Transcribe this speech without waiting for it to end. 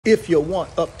If you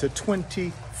want up to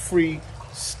 20 free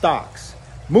stocks,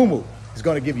 Moomoo is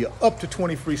going to give you up to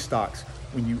 20 free stocks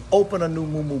when you open a new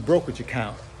Moomoo brokerage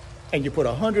account and you put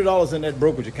 $100 in that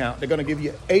brokerage account. They're going to give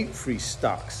you 8 free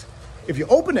stocks. If you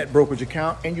open that brokerage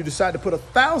account and you decide to put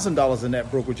 $1,000 in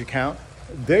that brokerage account,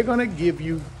 they're going to give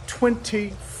you 20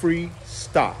 free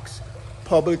stocks,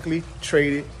 publicly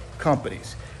traded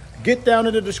companies. Get down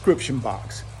in the description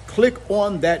box, click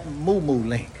on that Moomoo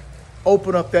link.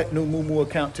 Open up that new Moomoo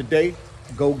account today.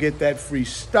 Go get that free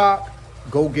stock.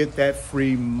 Go get that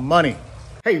free money.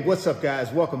 Hey, what's up,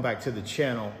 guys? Welcome back to the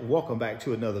channel. Welcome back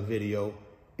to another video.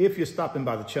 If you're stopping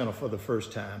by the channel for the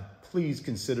first time, please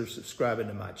consider subscribing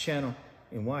to my channel.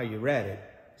 And while you're at it,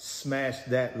 smash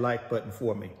that like button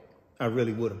for me. I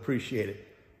really would appreciate it.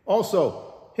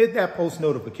 Also, hit that post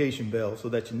notification bell so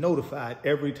that you're notified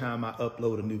every time I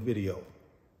upload a new video.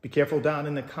 Be careful down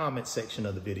in the comment section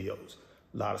of the videos.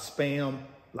 A lot of spam,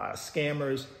 a lot of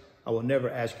scammers. I will never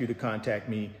ask you to contact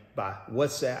me by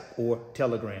WhatsApp or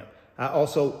Telegram. I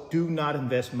also do not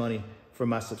invest money for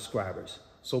my subscribers.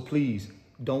 So please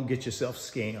don't get yourself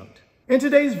scammed. In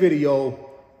today's video,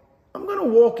 I'm going to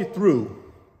walk you through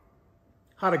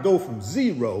how to go from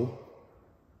zero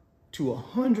to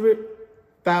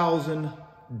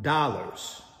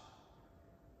 $100,000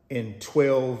 in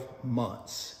 12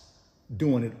 months,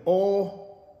 doing it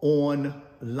all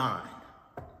online.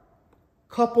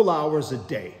 Couple hours a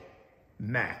day,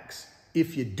 max,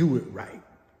 if you do it right.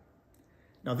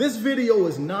 Now, this video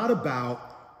is not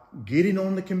about getting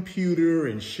on the computer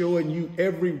and showing you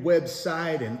every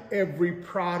website and every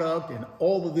product and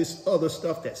all of this other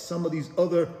stuff that some of these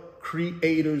other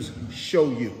creators show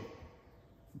you.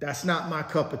 That's not my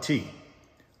cup of tea.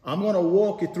 I'm going to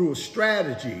walk you through a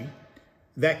strategy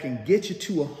that can get you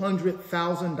to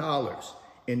 $100,000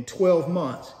 in 12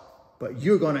 months, but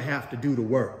you're going to have to do the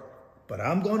work. But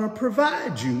I'm going to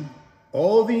provide you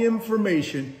all the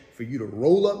information for you to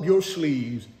roll up your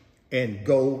sleeves and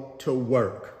go to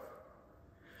work.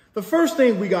 The first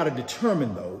thing we got to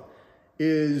determine, though,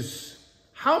 is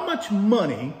how much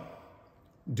money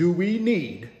do we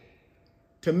need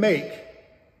to make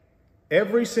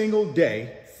every single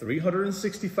day,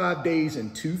 365 days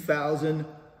in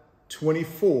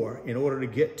 2024, in order to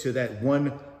get to that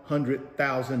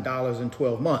 $100,000 in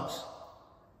 12 months.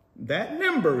 That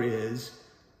number is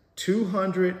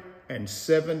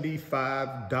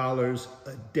 $275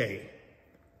 a day,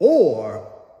 or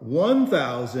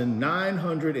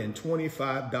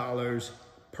 $1,925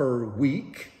 per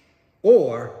week,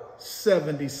 or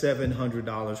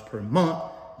 $7,700 per month.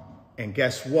 And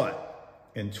guess what?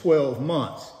 In 12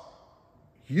 months,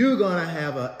 you're going to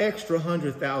have an extra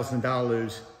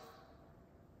 $100,000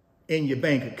 in your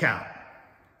bank account.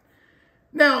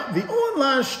 Now, the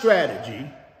online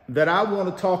strategy that I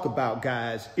want to talk about,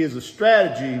 guys, is a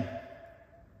strategy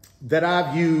that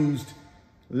I've used,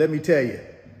 let me tell you,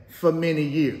 for many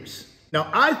years. Now,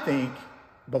 I think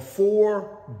the 4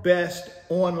 best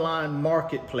online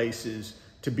marketplaces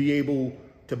to be able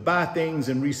to buy things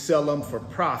and resell them for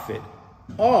profit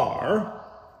are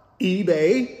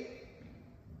eBay,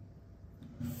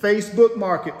 Facebook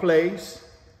Marketplace,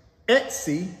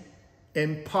 Etsy,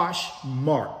 and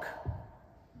Poshmark.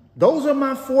 Those are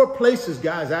my 4 places,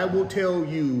 guys, I will tell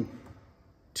you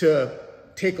to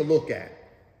take a look at.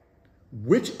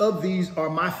 Which of these are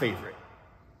my favorite?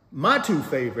 My 2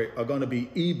 favorite are going to be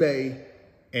eBay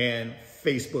and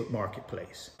Facebook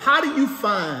Marketplace. How do you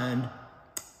find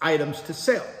items to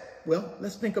sell? Well,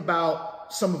 let's think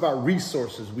about some of our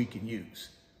resources we can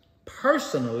use.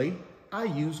 Personally, I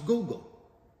use Google.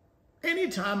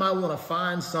 Anytime I want to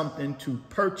find something to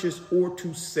purchase or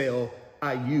to sell,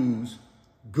 I use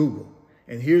Google.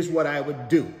 And here's what I would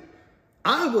do.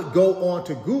 I would go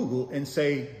onto Google and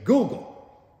say,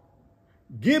 Google,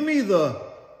 give me the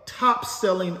top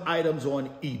selling items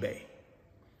on eBay.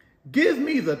 Give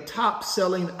me the top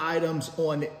selling items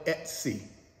on Etsy.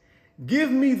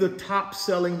 Give me the top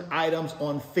selling items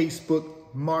on Facebook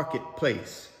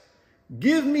Marketplace.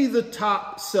 Give me the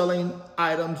top selling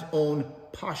items on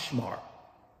Poshmark.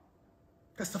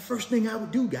 That's the first thing I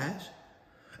would do, guys.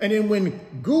 And then when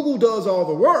Google does all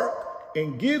the work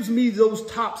and gives me those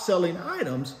top selling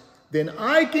items, then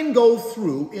I can go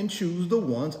through and choose the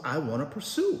ones I want to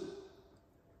pursue.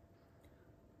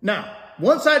 Now,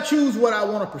 once I choose what I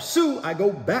want to pursue, I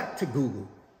go back to Google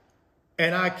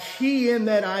and I key in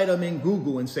that item in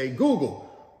Google and say,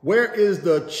 Google, where is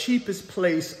the cheapest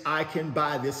place I can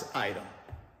buy this item?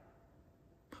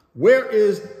 Where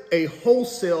is a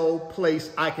wholesale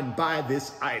place I can buy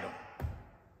this item?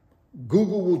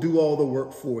 Google will do all the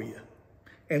work for you.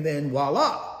 And then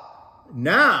voila,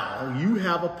 Now you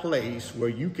have a place where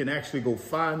you can actually go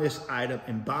find this item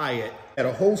and buy it at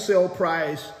a wholesale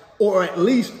price, or at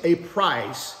least a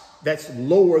price that's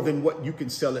lower than what you can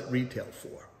sell it retail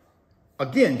for.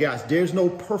 Again, guys, there's no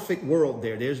perfect world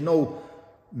there. There's no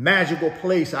magical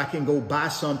place I can go buy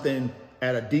something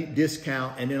at a deep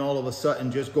discount and then all of a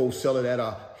sudden just go sell it at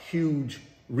a huge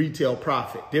retail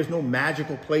profit. There's no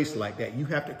magical place like that. You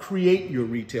have to create your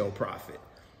retail profit.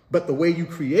 But the way you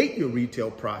create your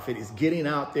retail profit is getting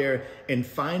out there and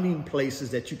finding places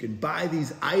that you can buy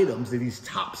these items, these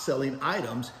top selling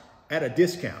items, at a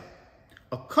discount.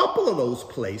 A couple of those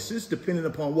places, depending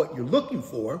upon what you're looking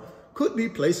for, could be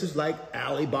places like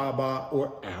Alibaba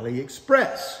or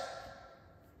AliExpress.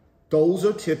 Those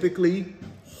are typically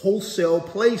wholesale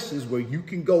places where you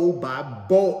can go buy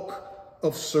bulk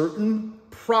of certain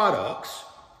products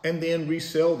and then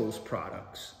resell those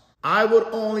products. I would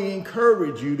only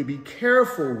encourage you to be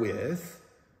careful with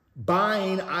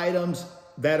buying items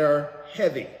that are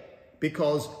heavy,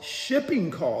 because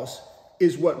shipping costs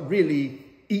is what really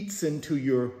eats into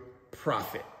your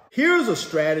profit. Here's a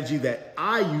strategy that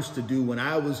I used to do when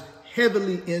I was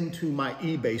heavily into my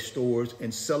eBay stores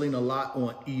and selling a lot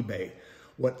on eBay.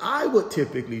 What I would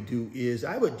typically do is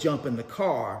I would jump in the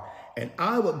car and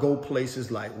I would go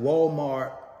places like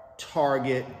Walmart,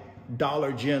 Target,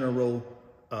 Dollar General,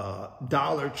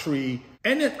 Dollar Tree,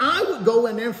 and then I would go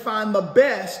in there and find the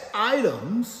best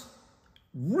items,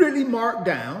 really marked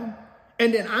down,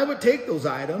 and then I would take those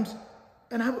items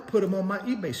and I would put them on my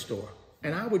eBay store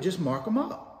and I would just mark them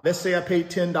up. Let's say I paid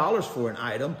 $10 for an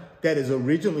item that is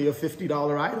originally a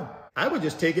 $50 item. I would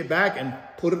just take it back and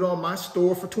put it on my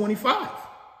store for $25.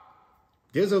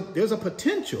 There's a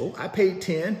potential. I paid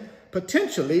 $10.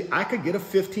 Potentially, I could get a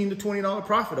 $15 to $20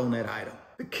 profit on that item.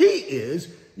 The key is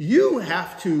you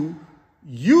have to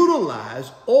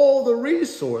utilize all the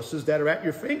resources that are at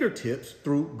your fingertips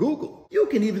through Google. You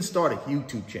can even start a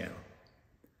YouTube channel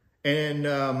and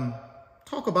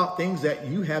talk about things that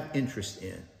you have interest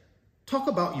in. Talk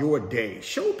about your day.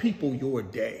 Show people your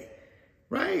day,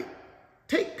 right?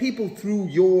 Take people through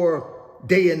your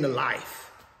day in the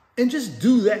life and just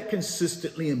do that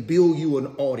consistently and build you an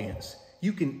audience.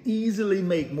 You can easily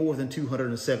make more than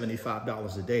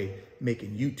 $275 a day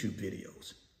making YouTube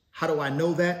videos. How do I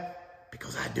know that?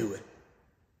 Because I do it.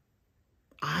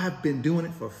 I've been doing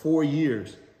it for 4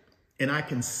 years and I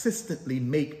consistently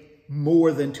make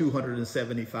more than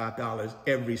 $275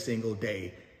 every single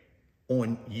day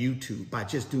on YouTube by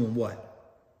just doing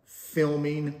what?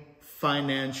 Filming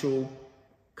financial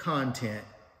content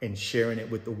and sharing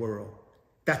it with the world.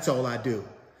 That's all I do.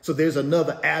 So there's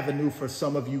another avenue for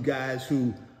some of you guys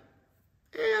who,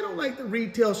 I don't like the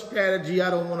retail strategy. I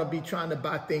don't want to be trying to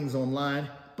buy things online,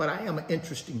 but I am an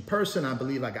interesting person. I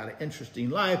believe I got an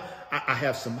interesting life. I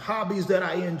have some hobbies that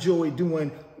I enjoy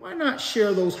doing. Why not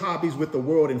share those hobbies with the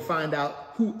world and find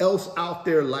out who else out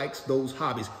there likes those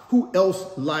hobbies? Who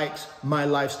else likes my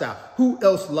lifestyle? Who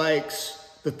else likes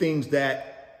the things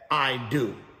that I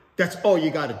do? That's all you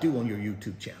got to do on your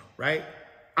YouTube channel, right?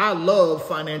 I love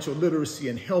financial literacy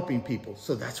and helping people,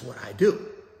 so that's what I do,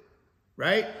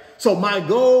 right? So my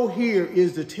goal here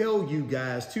is to tell you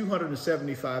guys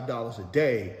 $275 a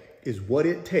day is what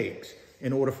it takes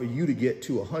in order for you to get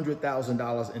to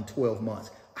 $100,000 in 12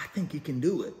 months. I think you can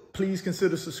do it. Please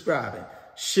consider subscribing,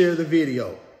 share the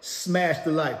video, smash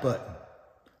the like button.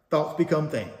 Thoughts become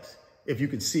things. If you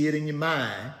can see it in your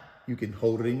mind, you can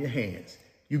hold it in your hands.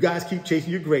 You guys keep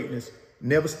chasing your greatness.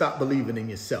 Never stop believing in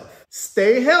yourself.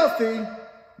 Stay healthy,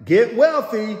 get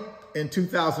wealthy in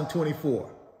 2024.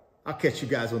 I'll catch you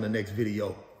guys on the next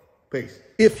video. Peace.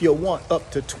 If you want up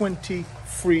to 20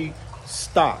 free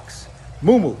stocks,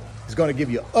 Moomoo is going to give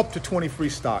you up to 20 free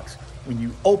stocks. When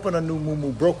you open a new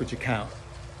Moomoo brokerage account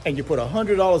and you put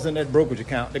 $100 in that brokerage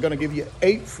account, they're going to give you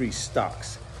 8 free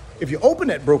stocks. If you open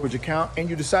that brokerage account and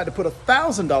you decide to put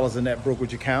 $1,000 in that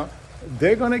brokerage account,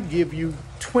 they're going to give you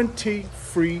 20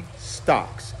 free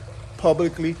stocks,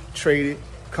 publicly traded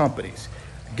companies.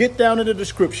 Get down in the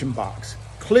description box.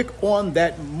 Click on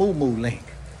that Moomoo link.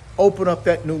 Open up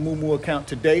that new Moomoo account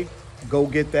today. Go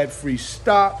get that free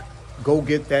stock. Go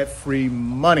get that free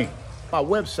money. My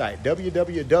website,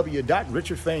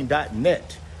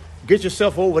 www.richardfain.net. Get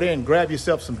yourself over there and grab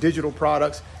yourself some digital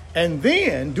products. And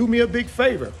then do me a big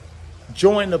favor.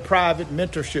 Join the private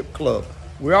mentorship club.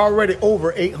 We're already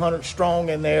over 800 strong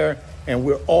in there, and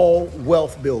we're all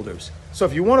wealth builders. So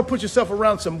if you want to put yourself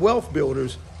around some wealth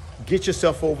builders, get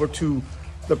yourself over to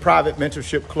the private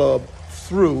mentorship club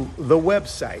through the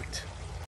website.